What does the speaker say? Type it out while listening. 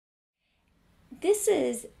this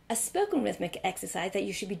is a spoken rhythmic exercise that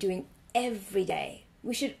you should be doing every day.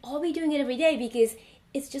 We should all be doing it every day because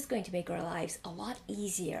it's just going to make our lives a lot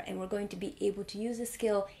easier, and we're going to be able to use the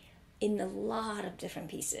skill in a lot of different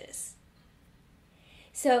pieces.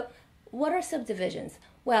 So what are subdivisions?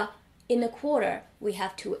 Well, in a quarter, we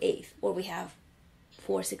have 2/8, or we have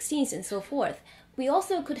 4/16 and so forth. We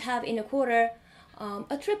also could have in a quarter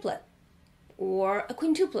a triplet, or a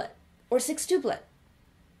quintuplet, or sextuplet.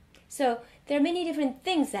 So there are many different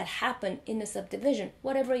things that happen in a subdivision,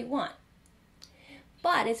 whatever you want.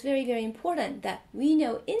 But it's very, very important that we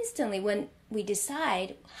know instantly when we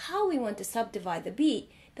decide how we want to subdivide the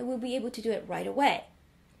beat, that we'll be able to do it right away.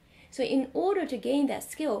 So in order to gain that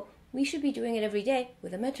skill, we should be doing it every day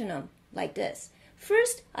with a metronome, like this.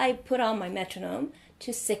 First, I put on my metronome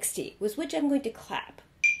to 60, with which I'm going to clap,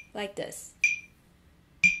 like this.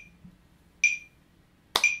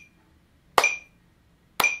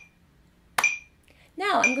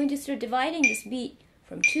 Now I'm going to start dividing this beat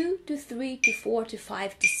from 2 to 3 to 4 to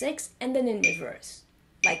 5 to 6, and then in reverse,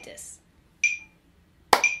 like this.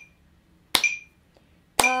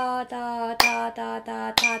 Da da da da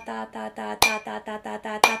da da da da da da da da da da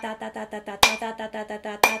da da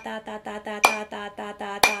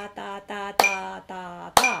da da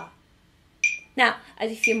da da. Now, as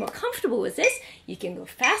you feel more comfortable with this, you can go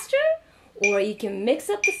faster, or you can mix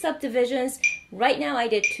up the subdivisions. Right now I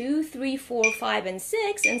did 2, 3, 4, 5, and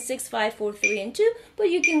 6, and 6, 5, 4, 3, and 2, but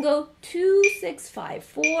you can go 2, 6, 5,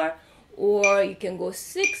 4, or you can go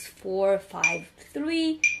 6, 4, 5,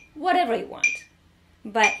 3, whatever you want.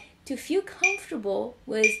 But to feel comfortable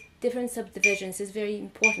with different subdivisions is very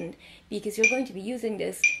important because you're going to be using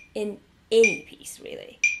this in any piece,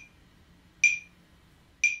 really.